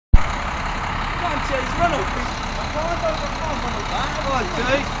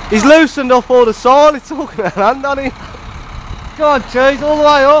He's loosened up all the sail, he's talking at hand, hasn't he? Go on, Cheese, all the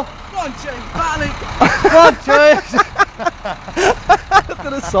way up. Go on, Cheese, battle it. Go on, Cheese. Look at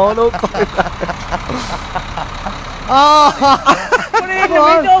the sail up. Oh! Put it in the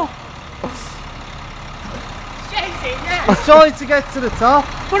middle. I'm trying to get to the top.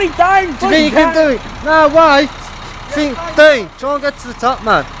 Put it down. Do you think you can do it? No, wait. Dean, try and get to the top,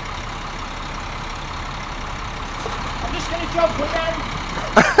 man. I'm just going to jump it down.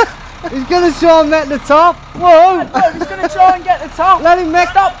 He's going to try and get the top. Whoa! No, he's going to try and get the top. Let him make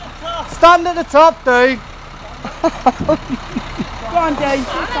Stop. Stand at the top, Dean. Go on, Dean.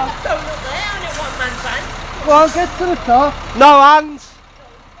 Go on, get to the top. No hands.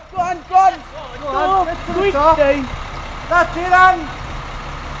 Go on, go on. Go on, get to the Quick, top. Dean. That's it, hands.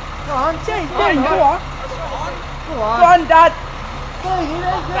 Go on. Dean, go on. Go Go on. on, Dad. Dean,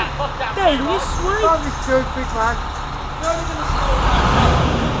 Dean, you're sweet. Don't be stupid, man.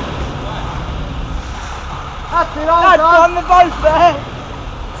 That's it, hold Dad, on. go on the boat there.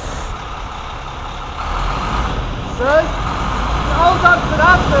 See? Hold on to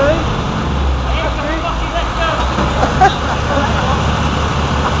that, Dean.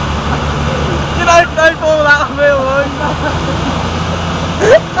 You don't fall out of me, would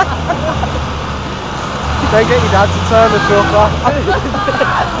Don't get your dad to turn the truck off.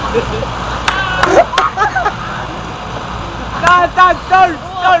 No, Dad,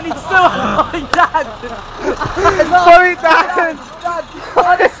 don't, it's still on, Dad. Put it down. Dad,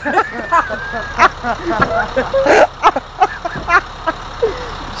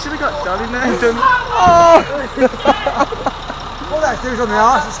 Should have got John in there and done it. Oh! All that do is on the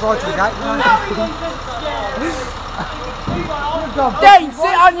arse and slide to the gate. Dave,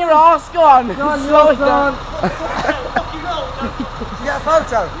 sit on your arse, go on. Slow it down. Did you get a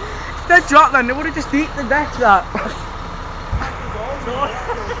photo? If they dropped then, they would have just eaten the deck, that.